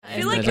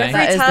like day.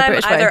 every time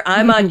either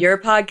I'm on your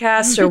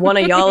podcast or one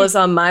of y'all is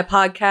on my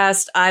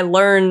podcast, I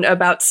learn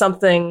about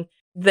something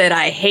that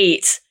I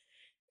hate.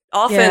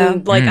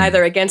 Often,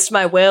 either against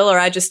my will or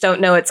I just don't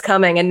know it's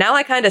coming. And now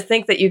I kind of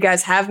think that you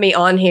guys have me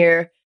on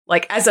here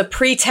like as a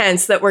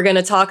pretense that we're going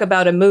to talk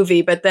about a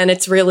movie, but then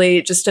it's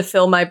really just to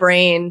fill my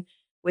brain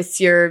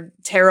with your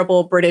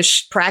terrible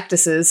British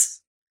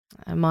practices.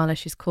 Marla,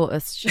 she's caught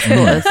us.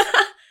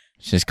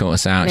 She's caught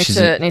us out.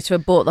 Need to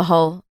abort the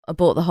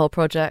whole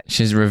project.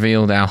 She's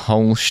revealed our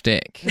whole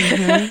shtick.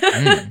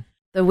 The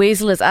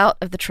weasel is out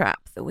of the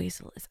trap. The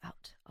weasel is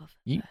out of.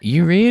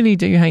 You really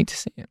do hate to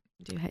see it.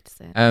 I do hate to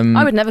see it.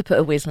 I would never put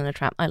a weasel in a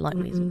trap. I like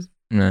weasels.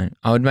 No,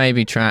 I would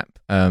maybe trap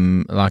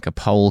like a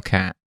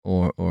polecat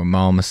or a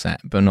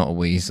marmoset, but not a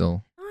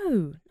weasel.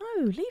 No,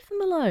 leave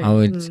them alone. I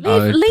would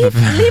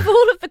leave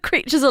all of the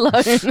creatures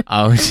alone.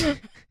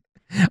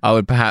 I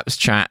would perhaps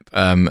trap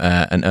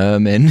an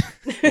ermine.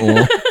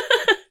 Or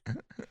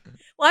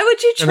why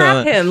would you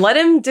trap him? Let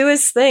him do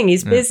his thing.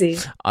 He's busy.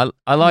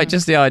 I like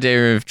just the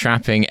idea of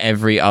trapping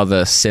every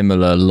other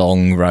similar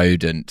long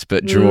rodent,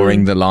 but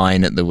drawing the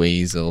line at the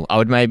weasel. I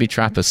would maybe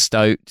trap a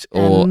stoat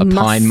or a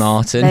pine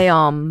marten. They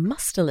are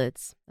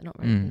mustelids. They're not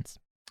rodents.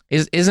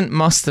 Isn't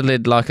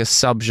mustelid like a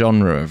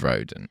subgenre of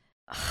rodent?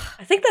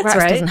 I think that's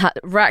right.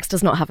 Rax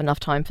does not have enough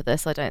time for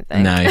this, I don't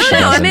think. No,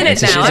 I'm in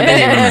it now. She's a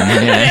busy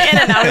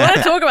woman. We want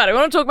to talk about it. We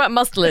want to talk about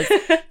mustelids.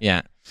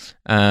 Yeah.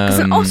 Because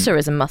an otter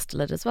is a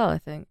mustelid as well, I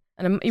think.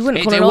 And you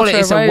wouldn't call an otter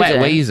it's a rodent.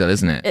 wet weasel,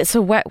 isn't it? It's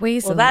a wet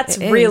weasel. Well, that's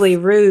really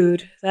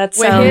rude. That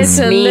sounds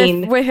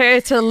mean. We're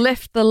here to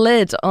lift the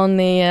lid on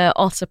the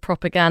otter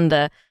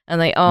propaganda, and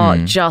they are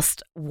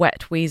just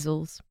wet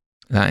weasels.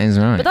 That is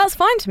right. But that's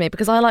fine to me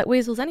because I like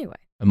weasels anyway.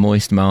 A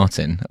moist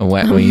marten, a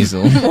wet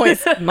weasel.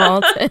 Moist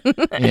marten.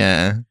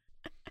 Yeah.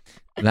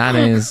 That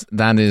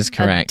is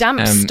correct. A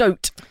damp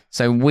stoat.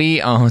 So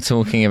we are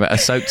talking about a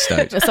soaked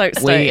stoat. A soaked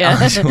stoat, we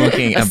are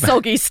talking a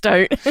soggy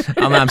stoat.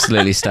 I'm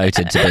absolutely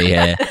stoated to be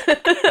here.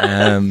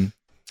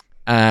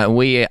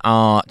 We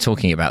are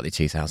talking about the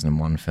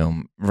 2001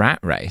 film Rat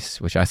Race,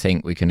 which I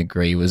think we can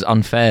agree was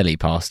unfairly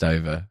passed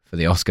over for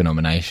the Oscar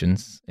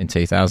nominations in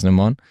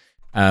 2001.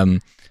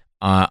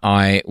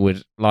 I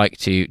would like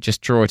to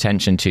just draw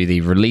attention to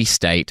the release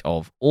date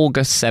of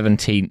August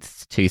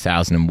 17th,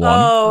 2001.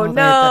 Oh,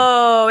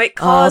 no. It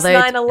caused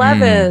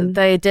 9/11.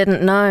 They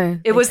didn't know.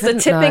 It was the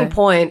tipping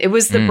point. It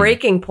was the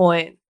breaking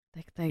point.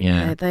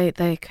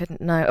 They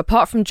couldn't know.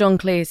 Apart from John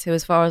Cleese, who,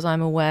 as far as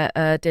I'm aware,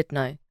 did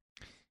know.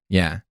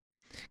 Yeah.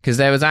 Because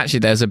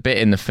there's a bit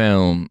in the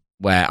film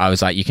where I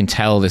was like, you can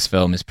tell this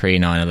film is pre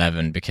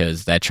 9/11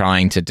 because they're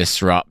trying to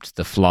disrupt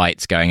the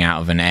flights going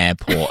out of an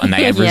airport, and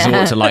they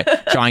resort to like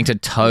trying to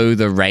tow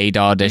the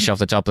radar dish off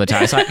the top of the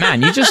tower. It's like,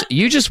 man,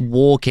 you just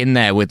walk in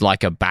there with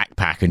like a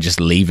backpack and just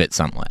leave it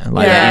somewhere.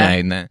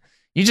 Like,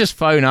 you just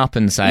phone up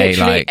and say,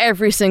 literally like,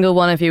 every single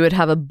one of you would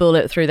have a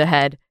bullet through the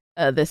head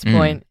at this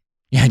point.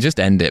 Yeah,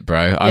 just end it,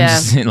 bro. I'm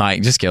just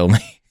like, just kill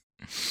me.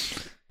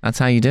 That's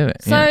how you do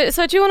it.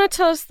 So do you want to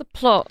tell us the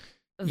plot?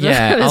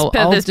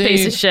 This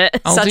piece of shit,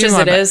 such as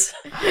it is.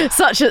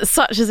 Such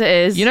as it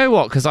is. You know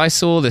what? Because I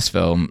saw this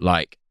film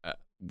like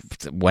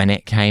when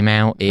it came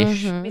out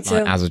ish, Me too.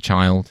 like, as a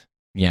child.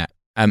 Yeah.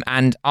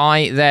 And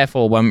I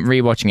therefore, when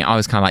rewatching it, I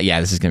was kind of like,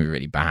 yeah, this is going to be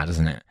really bad,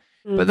 isn't it?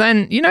 But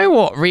then, you know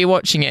what?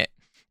 Rewatching it,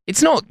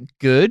 it's not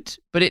good,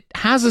 but it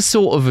has a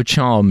sort of a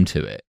charm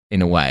to it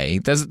in a way.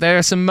 There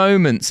are some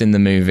moments in the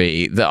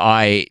movie that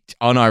I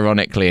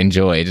unironically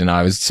enjoyed, and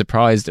I was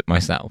surprised at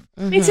myself.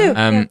 Me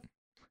too.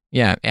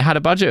 Yeah, it had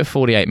a budget of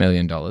 $48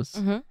 million,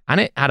 and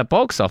it had a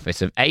box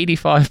office of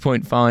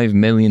 $85.5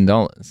 million.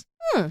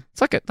 It's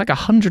like a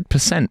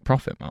 100%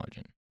 profit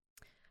margin.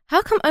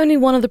 How come only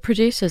one of the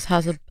producers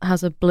has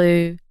a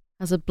blue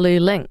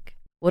link?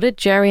 What did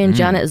Jerry and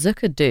Janet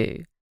Zucker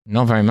do?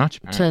 Not very much.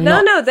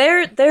 No,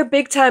 they're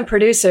big time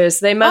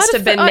producers. They must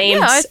have been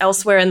named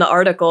elsewhere in the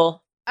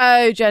article.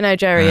 Oh, no,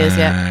 Jerry is,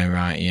 yeah.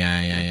 Right,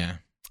 yeah.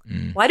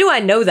 Why do I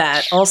know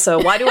that?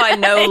 Also, why do I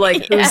know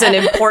like who's an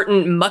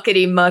important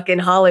muckety muck in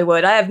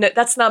Hollywood?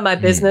 That's not my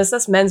business.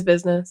 That's men's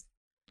business.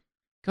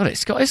 God,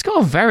 it's got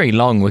a very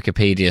long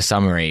Wikipedia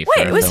summary.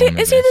 Wait, is he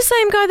the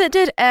same guy that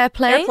did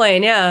Airplane?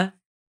 Airplane, yeah.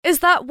 Is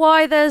that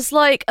why there's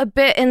like a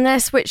bit in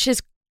this which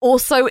is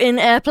also in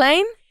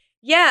Airplane?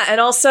 Yeah,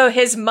 and also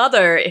his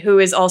mother, who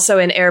is also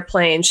in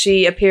Airplane,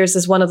 she appears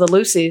as one of the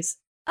Lucys.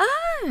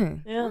 Oh,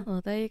 yeah.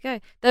 Oh, there you go.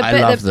 I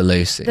love the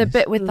Lucys. The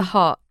bit with the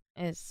heart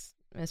is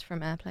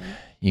from Airplane.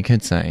 You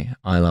could say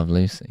I love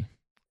Lucy.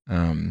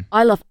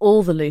 I love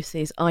all the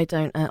Lucys. I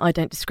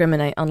don't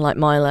discriminate, unlike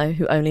Milo,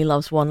 who only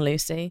loves one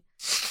Lucy.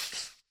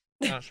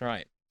 That's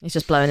right. He's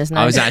just blowing his nose.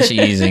 I was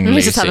actually using Lucy.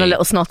 He's just having a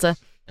little snotter.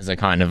 As a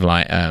kind of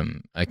like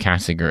a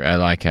category,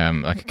 like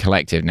a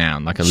collective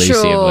noun, like a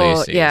Lucy of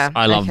Lucy's. Yeah,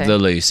 I love the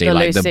Lucy,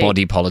 the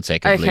body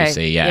politic of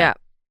Lucy. Yeah.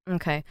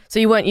 Okay. So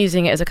you weren't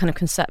using it as a kind of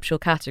conceptual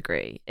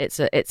category. It's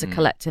a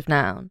collective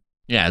noun.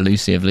 Yeah,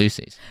 Lucy of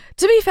Lucy's.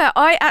 To be fair,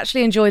 I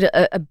actually enjoyed it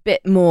a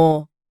bit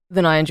more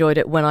than I enjoyed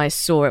it when I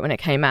saw it when it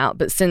came out.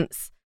 But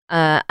since,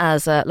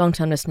 as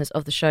long-term listeners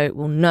of the show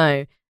will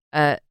know,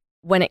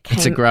 when it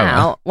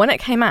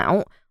came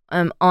out,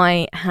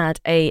 I had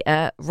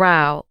a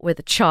row with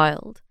a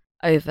child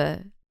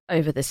over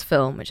this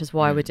film, which is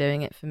why we're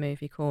doing it for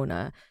Movie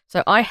Corner.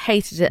 So I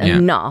hated it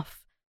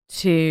enough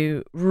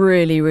to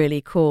really,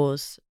 really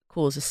cause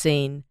a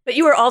scene. But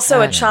you were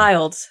also a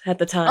child at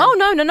the time. Oh,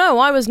 no.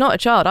 I was not a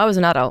child. I was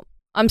an adult.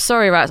 I'm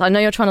sorry, Rats. I know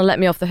you're trying to let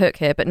me off the hook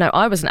here, but no,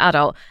 I was an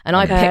adult, and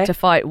I picked a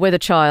fight with a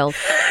child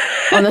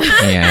on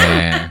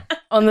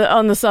the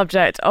on the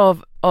subject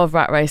of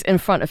Rat Race in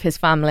front of his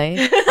family.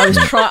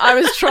 I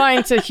was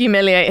trying to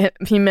humiliate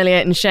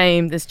and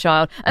shame this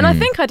child, and I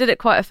think I did it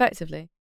quite effectively.